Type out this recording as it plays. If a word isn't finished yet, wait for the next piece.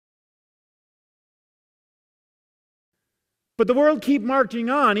But the world keeps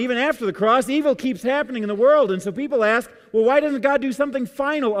marching on. Even after the cross, evil keeps happening in the world. And so people ask, well, why doesn't God do something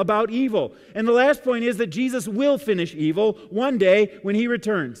final about evil? And the last point is that Jesus will finish evil one day when he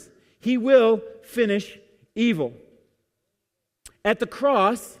returns. He will finish evil. At the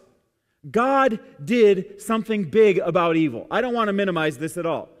cross, God did something big about evil. I don't want to minimize this at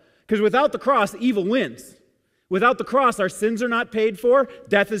all. Because without the cross, evil wins. Without the cross, our sins are not paid for,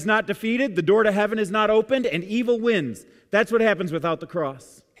 death is not defeated, the door to heaven is not opened, and evil wins. That's what happens without the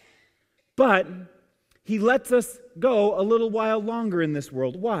cross. But he lets us go a little while longer in this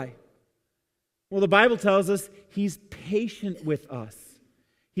world. Why? Well, the Bible tells us he's patient with us.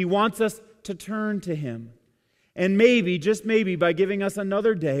 He wants us to turn to him. And maybe, just maybe, by giving us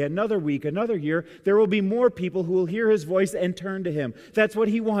another day, another week, another year, there will be more people who will hear his voice and turn to him. That's what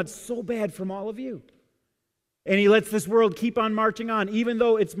he wants so bad from all of you. And he lets this world keep on marching on, even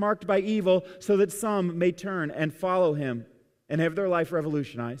though it's marked by evil, so that some may turn and follow him and have their life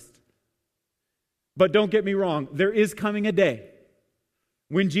revolutionized. But don't get me wrong, there is coming a day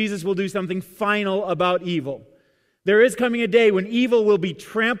when Jesus will do something final about evil. There is coming a day when evil will be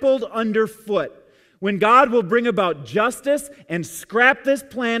trampled underfoot, when God will bring about justice and scrap this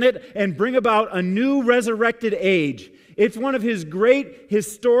planet and bring about a new resurrected age. It's one of his great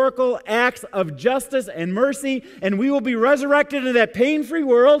historical acts of justice and mercy, and we will be resurrected into that pain-free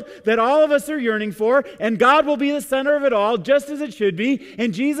world that all of us are yearning for, and God will be the center of it all, just as it should be.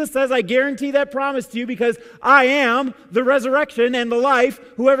 And Jesus says, I guarantee that promise to you because I am the resurrection and the life.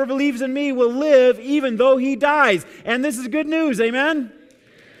 Whoever believes in me will live even though he dies. And this is good news, amen?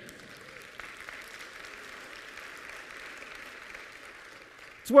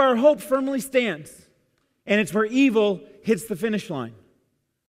 It's where our hope firmly stands. And it's where evil hits the finish line.